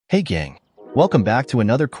Hey gang, welcome back to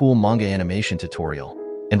another cool manga animation tutorial,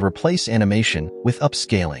 and replace animation with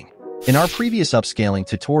upscaling. In our previous upscaling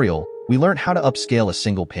tutorial, we learned how to upscale a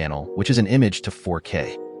single panel, which is an image, to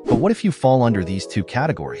 4K. But what if you fall under these two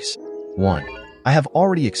categories? 1. I have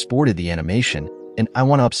already exported the animation, and I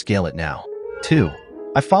want to upscale it now. 2.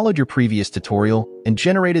 I followed your previous tutorial and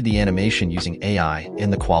generated the animation using AI,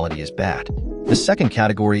 and the quality is bad. The second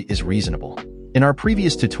category is reasonable. In our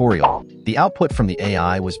previous tutorial, the output from the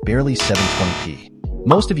AI was barely 720p.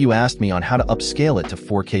 Most of you asked me on how to upscale it to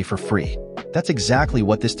 4K for free. That's exactly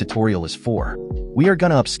what this tutorial is for. We are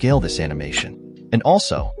gonna upscale this animation. And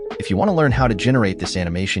also, if you want to learn how to generate this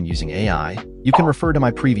animation using AI, you can refer to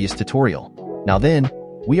my previous tutorial. Now then,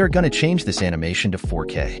 we are gonna change this animation to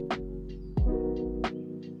 4K.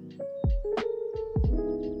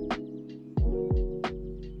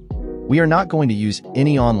 We are not going to use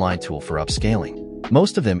any online tool for upscaling.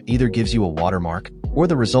 Most of them either gives you a watermark, or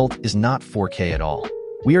the result is not 4K at all.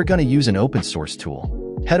 We are going to use an open source tool.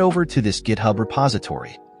 Head over to this GitHub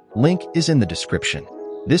repository. Link is in the description.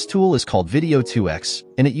 This tool is called Video 2X,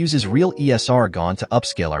 and it uses real ESR GAN to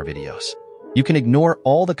upscale our videos. You can ignore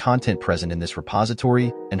all the content present in this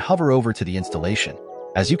repository and hover over to the installation.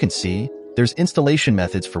 As you can see, there's installation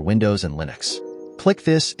methods for Windows and Linux. Click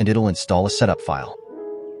this and it'll install a setup file.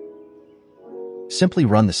 Simply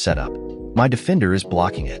run the setup. My Defender is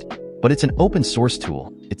blocking it, but it's an open source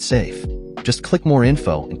tool. It's safe. Just click more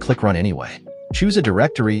info and click run anyway. Choose a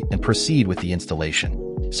directory and proceed with the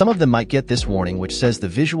installation. Some of them might get this warning which says the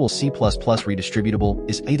Visual C++ redistributable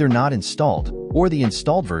is either not installed or the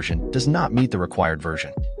installed version does not meet the required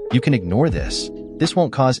version. You can ignore this. This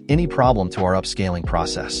won't cause any problem to our upscaling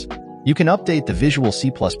process. You can update the Visual C++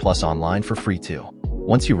 online for free too.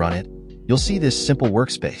 Once you run it, you'll see this simple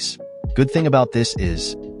workspace. Good thing about this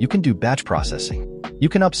is, you can do batch processing. You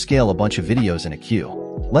can upscale a bunch of videos in a queue.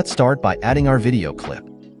 Let's start by adding our video clip.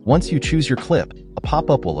 Once you choose your clip, a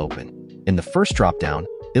pop-up will open. In the first drop-down,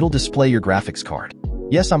 it'll display your graphics card.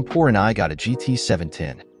 Yes, I'm poor and I got a GT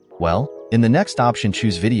 710. Well, in the next option,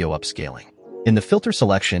 choose video upscaling. In the filter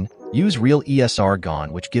selection, use real ESR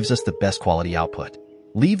GAN, which gives us the best quality output.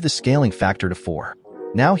 Leave the scaling factor to 4.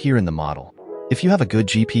 Now here in the model, if you have a good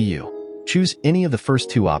GPU, choose any of the first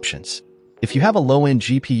two options. If you have a low-end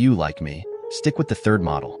GPU like me, stick with the third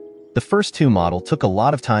model. The first two model took a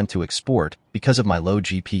lot of time to export because of my low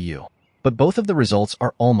GPU, but both of the results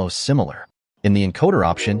are almost similar. In the encoder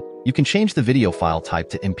option, you can change the video file type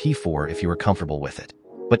to MP4 if you are comfortable with it.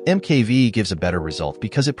 But MKV gives a better result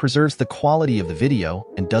because it preserves the quality of the video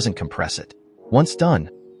and doesn't compress it. Once done,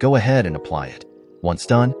 go ahead and apply it. Once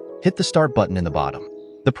done, hit the start button in the bottom.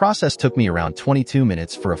 The process took me around 22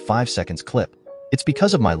 minutes for a 5 seconds clip. It's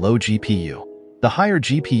because of my low GPU. The higher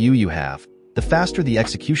GPU you have, the faster the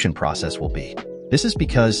execution process will be. This is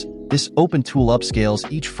because this open tool upscales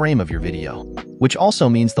each frame of your video, which also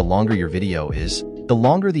means the longer your video is, the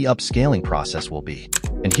longer the upscaling process will be.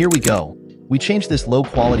 And here we go. We changed this low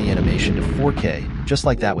quality animation to 4K, just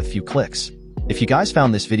like that with few clicks. If you guys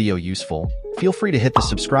found this video useful, feel free to hit the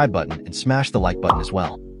subscribe button and smash the like button as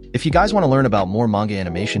well. If you guys want to learn about more manga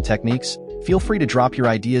animation techniques, feel free to drop your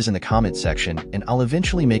ideas in the comment section and I'll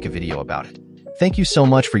eventually make a video about it. Thank you so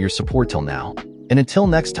much for your support till now. And until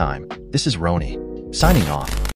next time, this is Roni, signing off.